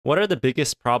What are the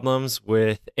biggest problems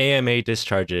with AMA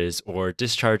discharges or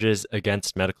discharges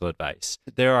against medical advice?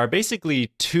 There are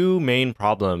basically two main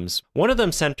problems. One of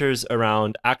them centers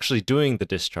around actually doing the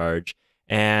discharge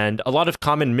and a lot of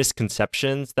common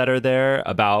misconceptions that are there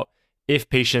about if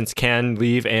patients can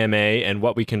leave AMA and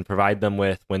what we can provide them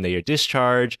with when they are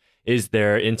discharged. Is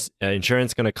their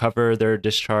insurance going to cover their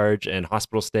discharge and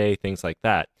hospital stay, things like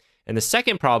that. And the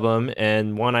second problem,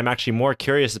 and one I'm actually more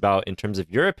curious about in terms of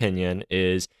your opinion,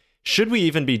 is should we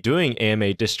even be doing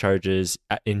AMA discharges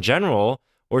in general,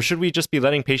 or should we just be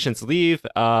letting patients leave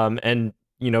and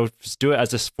just do it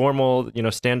as a formal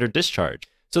standard discharge?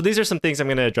 So these are some things I'm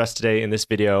going to address today in this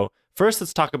video. First,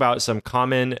 let's talk about some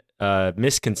common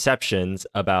misconceptions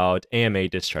about AMA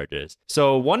discharges.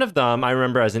 So one of them I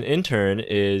remember as an intern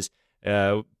is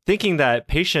thinking that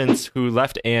patients who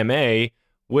left AMA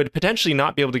would potentially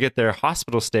not be able to get their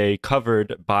hospital stay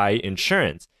covered by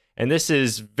insurance. And this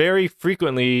is very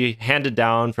frequently handed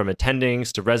down from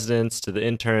attendings to residents to the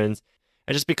interns.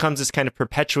 It just becomes this kind of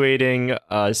perpetuating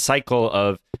cycle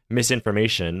of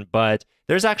misinformation. But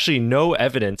there's actually no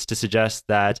evidence to suggest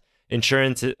that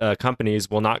insurance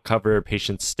companies will not cover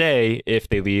patients' stay if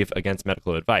they leave against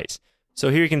medical advice. So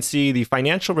here you can see the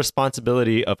financial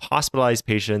responsibility of hospitalized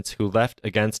patients who left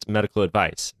against medical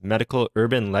advice. Medical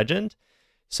urban legend.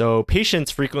 So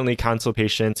patients frequently counsel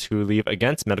patients who leave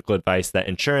against medical advice that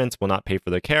insurance will not pay for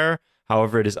their care.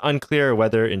 However, it is unclear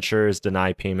whether insurers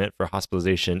deny payment for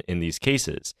hospitalization in these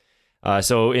cases.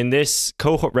 So in this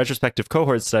retrospective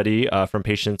cohort study from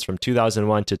patients from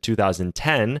 2001 to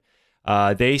 2010,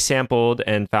 they sampled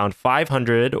and found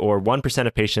 500 or 1%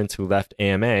 of patients who left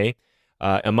AMA.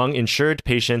 Among insured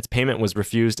patients, payment was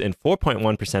refused in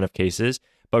 4.1% of cases,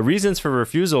 but reasons for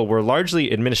refusal were largely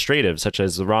administrative, such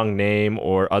as the wrong name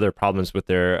or other problems with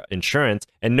their insurance,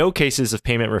 and no cases of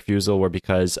payment refusal were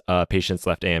because patients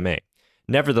left AMA.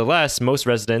 Nevertheless, most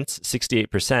residents,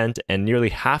 68%, and nearly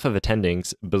half of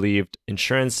attendings believed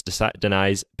insurance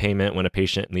denies payment when a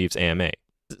patient leaves AMA.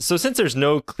 So since there's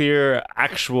no clear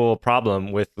actual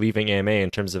problem with leaving AMA in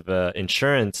terms of an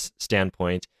insurance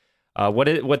standpoint,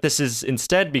 what this has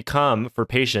instead become for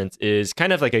patients is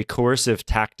kind of like a coercive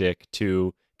tactic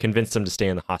to convince them to stay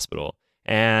in the hospital.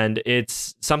 And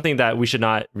it's something that we should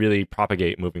not really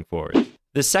propagate moving forward.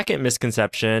 The second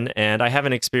misconception, and I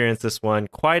haven't experienced this one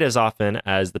quite as often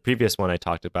as the previous one I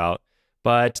talked about,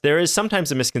 but there is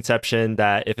sometimes a misconception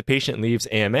that if a patient leaves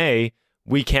AMA,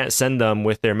 we can't send them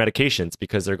with their medications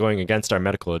because they're going against our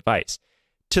medical advice.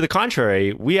 To the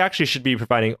contrary, we actually should be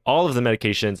providing all of the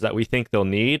medications that we think they'll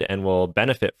need and will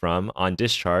benefit from on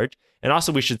discharge. And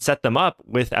also we should set them up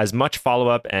with as much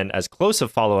follow-up and as close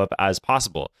of follow-up as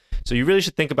possible. So you really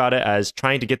should think about it as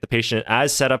trying to get the patient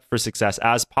as set up for success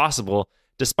as possible,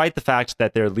 despite the fact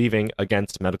that they're leaving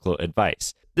against medical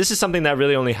advice. This is something that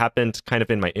really only happened kind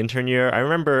of in my intern year. I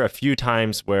remember a few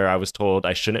times where I was told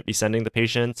I shouldn't be sending the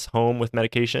patients home with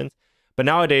medications. But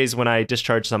nowadays, when I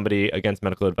discharge somebody against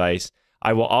medical advice,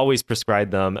 I will always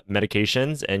prescribe them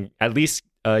medications and at least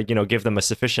give them a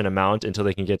sufficient amount until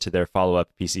they can get to their follow-up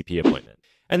PCP appointment.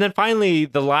 And then finally,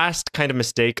 the last kind of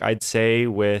mistake I'd say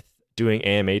with doing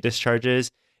AMA discharges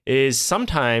is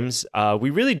sometimes we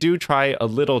really do try a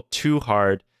little too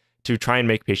hard to try and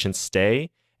make patients stay.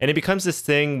 And it becomes this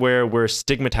thing where we're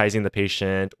stigmatizing the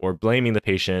patient or blaming the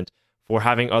patient for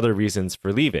having other reasons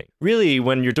for leaving. Really,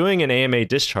 when you're doing an AMA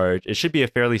discharge, it should be a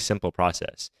fairly simple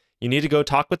process. You need to go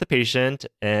talk with the patient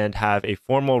and have a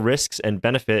formal risks and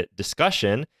benefit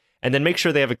discussion, and then make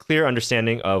sure they have a clear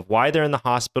understanding of why they're in the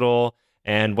hospital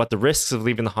and what the risks of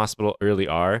leaving the hospital early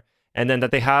are, and then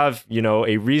that they have,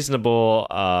 a reasonable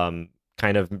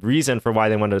kind of reason for why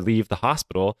they want to leave the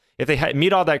hospital. If they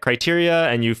meet all that criteria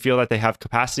and you feel that they have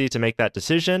capacity to make that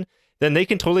decision, then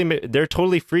they're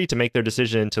totally free to make their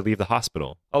decision to leave the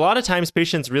hospital. A lot of times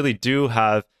patients really do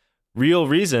have real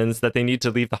reasons that they need to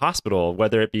leave the hospital,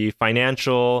 whether it be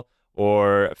financial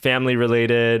or family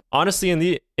related. Honestly, in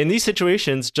these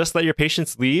situations, just let your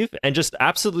patients leave and just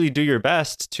absolutely do your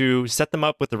best to set them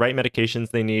up with the right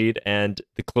medications they need and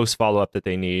the close follow-up that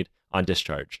they need on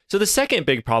discharge. So the second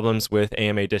big problems with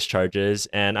AMA discharges,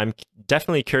 and I'm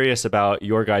definitely curious about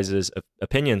your guys'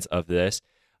 opinions of this,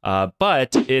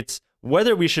 but it's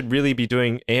whether we should really be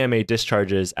doing AMA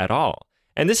discharges at all.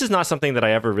 And this is not something that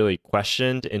I ever really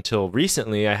questioned until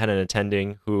recently. I had an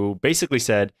attending who basically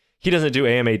said he doesn't do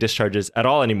AMA discharges at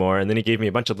all anymore. And then he gave me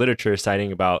a bunch of literature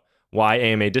citing about why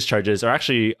AMA discharges are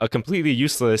actually a completely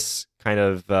useless kind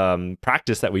of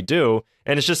practice that we do.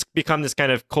 And it's just become this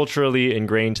kind of culturally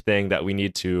ingrained thing that we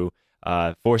need to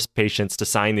force patients to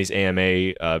sign these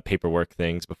AMA paperwork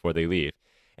things before they leave.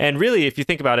 And really, if you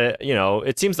think about it,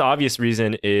 it seems the obvious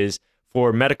reason is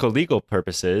for medical legal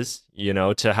purposes,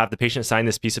 to have the patient sign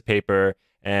this piece of paper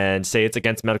and say it's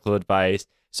against medical advice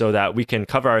so that we can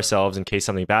cover ourselves in case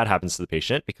something bad happens to the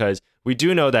patient, because we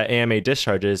do know that AMA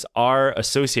discharges are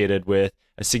associated with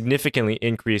a significantly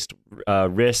increased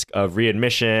risk of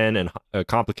readmission and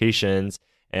complications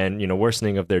and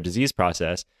worsening of their disease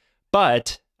process.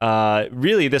 But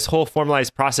really, this whole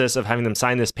formalized process of having them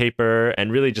sign this paper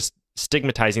and really just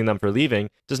stigmatizing them for leaving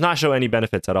does not show any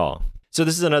benefits at all. So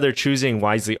this is another Choosing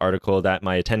Wisely article that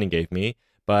my attending gave me,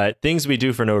 but things we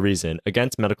do for no reason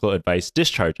against medical advice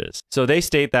discharges. So they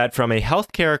state that from a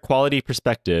healthcare quality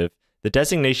perspective, the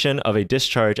designation of a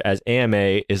discharge as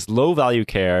AMA is low-value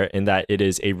care in that it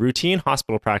is a routine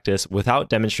hospital practice without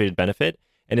demonstrated benefit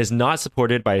and is not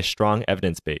supported by a strong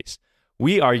evidence base.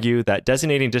 We argue that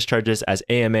designating discharges as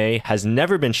AMA has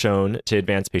never been shown to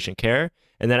advance patient care,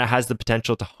 and that it has the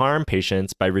potential to harm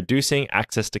patients by reducing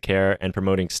access to care and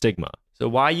promoting stigma. So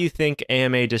why you think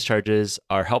AMA discharges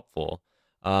are helpful?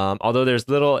 Although there's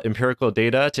little empirical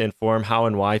data to inform how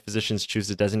and why physicians choose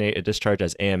to designate a discharge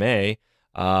as AMA,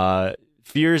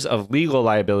 fears of legal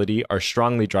liability are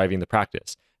strongly driving the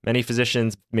practice. Many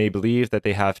physicians may believe that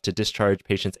they have to discharge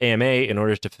patients AMA in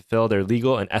order to fulfill their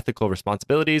legal and ethical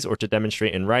responsibilities or to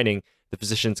demonstrate in writing the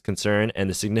physician's concern and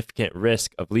the significant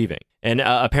risk of leaving. And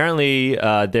apparently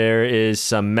there is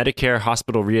some Medicare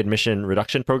hospital readmission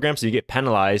reduction program, so you get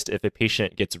penalized if a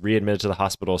patient gets readmitted to the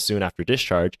hospital soon after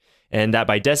discharge, and that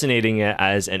by designating it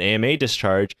as an AMA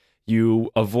discharge,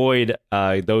 you avoid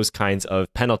those kinds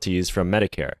of penalties from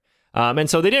Medicare. And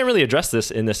so they didn't really address this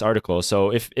in this article.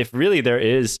 So if really there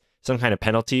is some kind of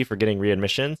penalty for getting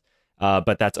readmissions,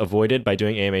 but that's avoided by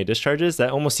doing AMA discharges, that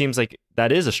almost seems like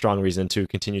that is a strong reason to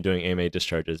continue doing AMA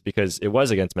discharges because it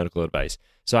was against medical advice.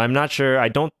 So I'm not sure, I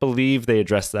don't believe they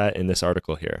addressed that in this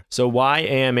article here. So why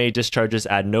AMA discharges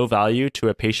add no value to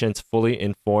a patient's fully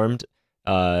informed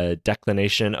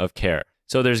declination of care?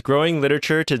 So there's growing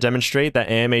literature to demonstrate that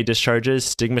AMA discharges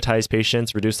stigmatize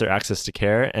patients, reduce their access to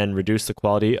care, and reduce the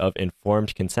quality of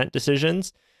informed consent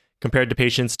decisions. Compared to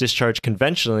patients discharged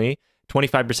conventionally,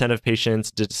 25% of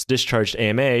patients discharged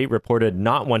AMA reported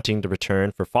not wanting to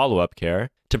return for follow-up care.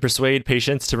 To persuade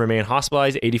patients to remain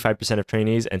hospitalized, 85% of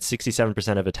trainees and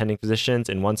 67% of attending physicians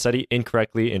in one study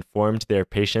incorrectly informed their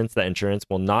patients that insurance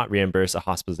will not reimburse a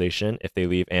hospitalization if they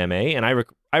leave AMA. And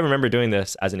I remember doing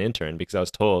this as an intern because I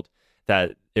was told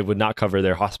that it would not cover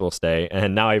their hospital stay.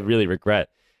 And now I really regret,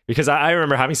 because I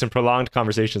remember having some prolonged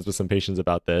conversations with some patients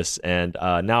about this, and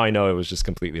now I know it was just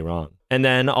completely wrong. And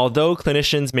then, although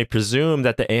clinicians may presume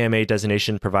that the AMA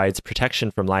designation provides protection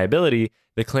from liability,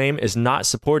 the claim is not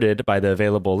supported by the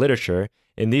available literature.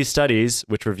 In these studies,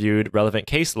 which reviewed relevant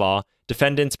case law,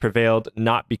 defendants prevailed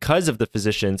not because of the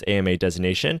physician's AMA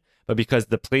designation, but because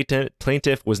the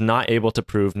plaintiff was not able to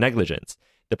prove negligence.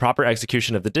 The proper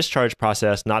execution of the discharge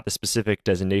process, not the specific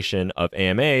designation of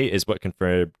AMA, is what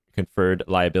conferred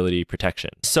liability protection.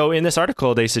 So in this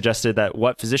article, they suggested that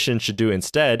what physicians should do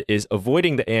instead is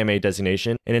avoiding the AMA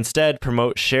designation and instead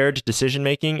promote shared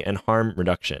decision-making and harm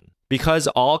reduction. Because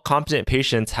all competent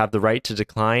patients have the right to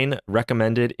decline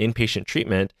recommended inpatient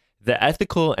treatment, the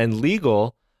ethical and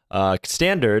legal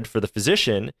standard for the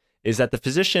physician is that the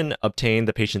physician obtain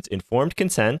the patient's informed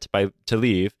consent to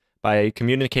leave by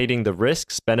communicating the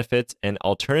risks, benefits, and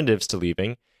alternatives to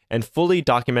leaving, and fully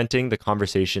documenting the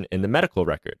conversation in the medical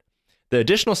record. The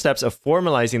additional steps of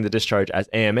formalizing the discharge as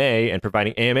AMA and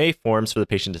providing AMA forms for the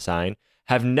patient to sign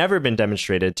have never been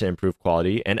demonstrated to improve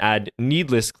quality and add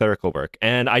needless clerical work.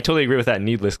 And I totally agree with that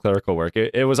needless clerical work.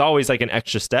 It was always like an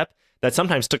extra step that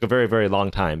sometimes took a very, very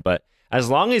long time. But as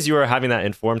long as you are having that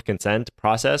informed consent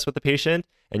process with the patient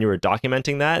and you are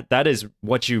documenting that, that is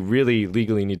what you really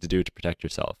legally need to do to protect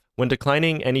yourself. When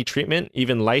declining any treatment,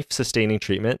 even life-sustaining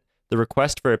treatment, the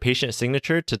request for a patient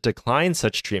signature to decline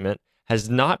such treatment has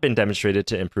not been demonstrated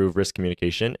to improve risk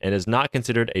communication and is not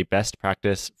considered a best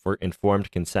practice for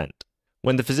informed consent.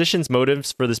 When the physician's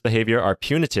motives for this behavior are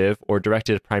punitive or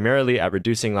directed primarily at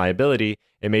reducing liability,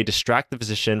 it may distract the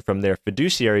physician from their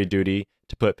fiduciary duty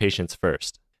to put patients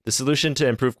first. The solution to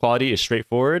improve quality is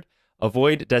straightforward.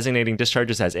 Avoid designating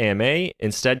discharges as AMA.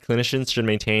 Instead, clinicians should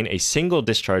maintain a single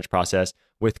discharge process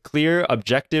with clear,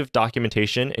 objective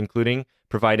documentation, including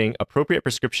providing appropriate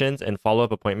prescriptions and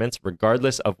follow-up appointments,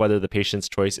 regardless of whether the patient's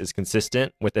choice is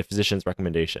consistent with the physician's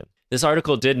recommendation. This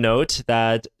article did note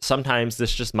that sometimes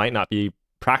this just might not be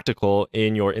practical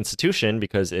in your institution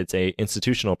because it's an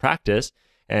institutional practice.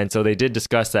 And so they did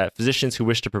discuss that physicians who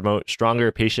wish to promote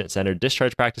stronger patient-centered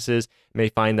discharge practices may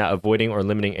find that avoiding or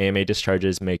limiting AMA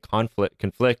discharges may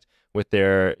conflict with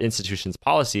their institution's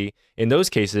policy, in those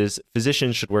cases,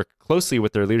 physicians should work closely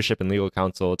with their leadership and legal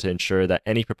counsel to ensure that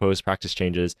any proposed practice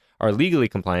changes are legally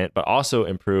compliant, but also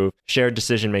improve shared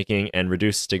decision-making and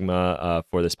reduce stigma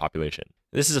for this population.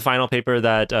 This is a final paper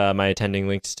that my attending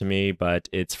links to me, but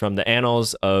it's from the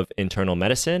Annals of Internal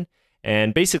Medicine,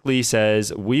 and basically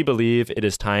says, we believe it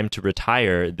is time to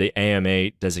retire the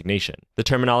AMA designation. The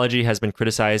terminology has been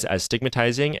criticized as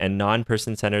stigmatizing and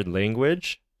non-person-centered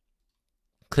language.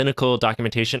 Clinical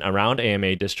documentation around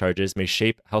AMA discharges may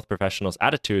shape health professionals'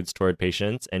 attitudes toward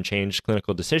patients and change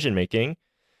clinical decision-making.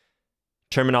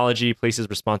 Terminology places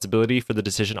responsibility for the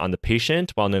decision on the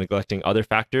patient while neglecting other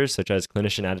factors such as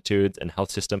clinician attitudes and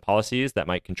health system policies that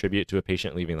might contribute to a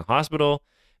patient leaving the hospital.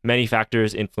 Many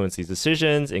factors influence these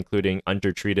decisions, including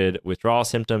undertreated withdrawal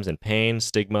symptoms and pain,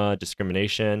 stigma,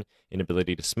 discrimination,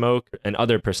 inability to smoke, and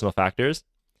other personal factors.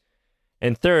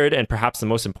 And third, and perhaps the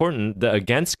most important, the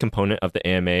against component of the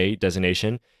AMA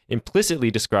designation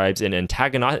implicitly describes an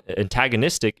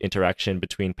antagonistic interaction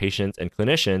between patients and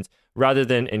clinicians rather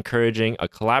than encouraging a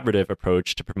collaborative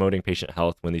approach to promoting patient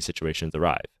health when these situations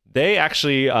arrive. They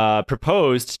actually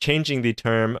proposed changing the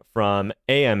term from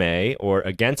AMA, or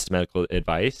against medical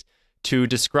advice, to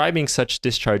describing such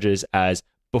discharges as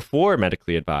before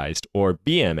medically advised, or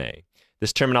BMA.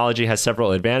 This terminology has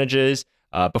several advantages.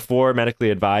 Before medically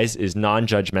advised is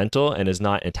non-judgmental and is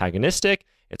not antagonistic.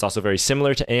 It's also very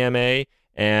similar to AMA,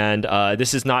 and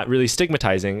this is not really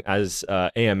stigmatizing as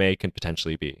AMA can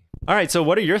potentially be. All right, so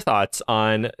what are your thoughts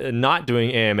on not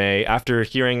doing AMA after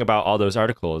hearing about all those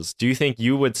articles? Do you think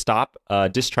you would stop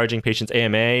discharging patients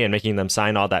AMA and making them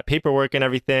sign all that paperwork and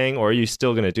everything, or are you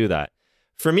still going to do that?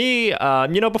 For me,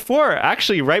 right before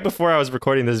I was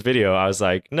recording this video, I was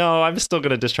like, no, I'm still going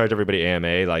to discharge everybody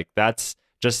AMA. Like, that's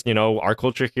just, our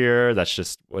culture here. That's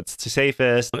just what's the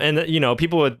safest. And,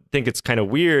 people would think it's kind of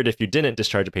weird if you didn't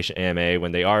discharge a patient AMA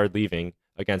when they are leaving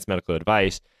against medical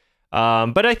advice.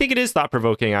 But I think it is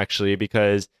thought-provoking, actually,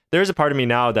 because there's a part of me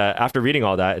now that after reading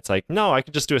all that, it's like, no, I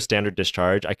could just do a standard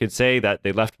discharge. I could say that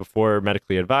they left before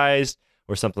medically advised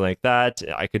or something like that.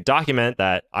 I could document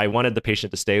that I wanted the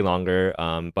patient to stay longer,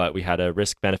 but we had a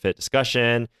risk-benefit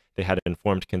discussion. They had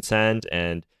informed consent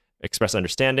and express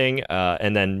understanding,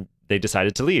 and then they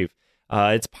decided to leave.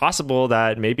 It's possible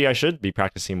that maybe I should be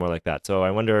practicing more like that. So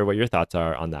I wonder what your thoughts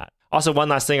are on that. Also, one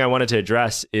last thing I wanted to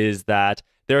address is that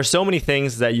there are so many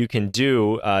things that you can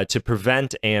do to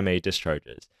prevent AMA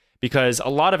discharges. Because a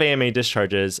lot of AMA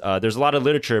discharges, there's a lot of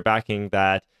literature backing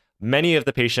that many of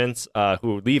the patients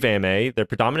who leave AMA, they're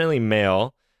predominantly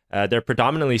male, they're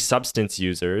predominantly substance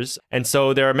users. And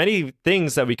so there are many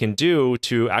things that we can do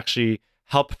to actually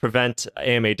help prevent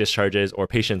AMA discharges or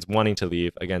patients wanting to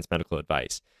leave against medical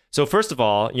advice. So first of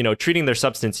all, treating their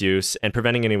substance use and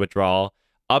preventing any withdrawal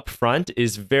up front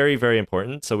is very, very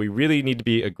important. So we really need to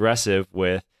be aggressive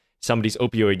with somebody's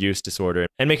opioid use disorder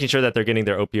and making sure that they're getting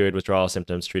their opioid withdrawal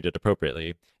symptoms treated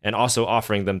appropriately, and also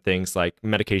offering them things like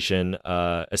medication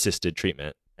assisted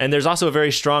treatment. And there's also a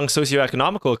very strong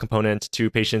socioeconomical component to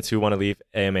patients who want to leave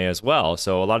AMA as well.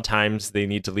 So a lot of times they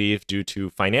need to leave due to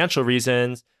financial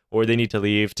reasons, or they need to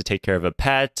leave to take care of a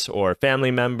pet or a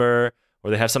family member, or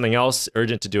they have something else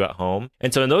urgent to do at home.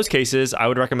 And so in those cases, I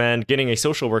would recommend getting a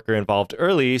social worker involved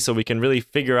early so we can really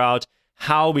figure out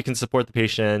how we can support the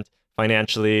patient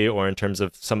financially or in terms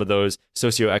of some of those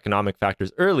socioeconomic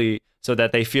factors early, so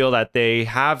that they feel that they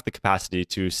have the capacity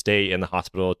to stay in the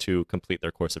hospital to complete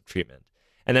their course of treatment.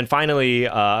 And then finally,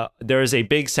 there is a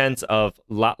big sense of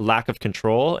lack of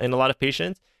control in a lot of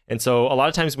patients. And so a lot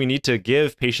of times we need to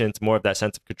give patients more of that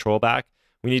sense of control back.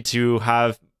 We need to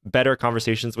have better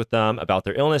conversations with them about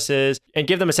their illnesses and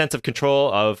give them a sense of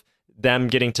control of them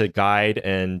getting to guide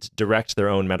and direct their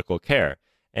own medical care.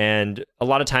 And a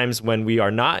lot of times when we are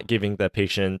not giving the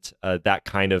patient that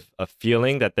kind of a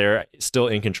feeling that they're still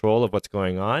in control of what's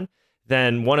going on,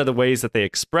 then one of the ways that they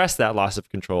express that loss of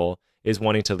control is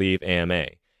wanting to leave AMA.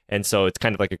 And so it's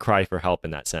kind of like a cry for help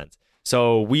in that sense.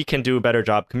 So we can do a better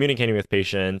job communicating with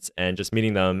patients and just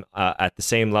meeting them at the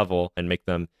same level and make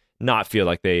them not feel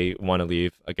like they want to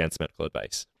leave against medical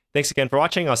advice. Thanks again for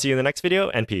watching. I'll see you in the next video,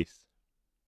 and peace.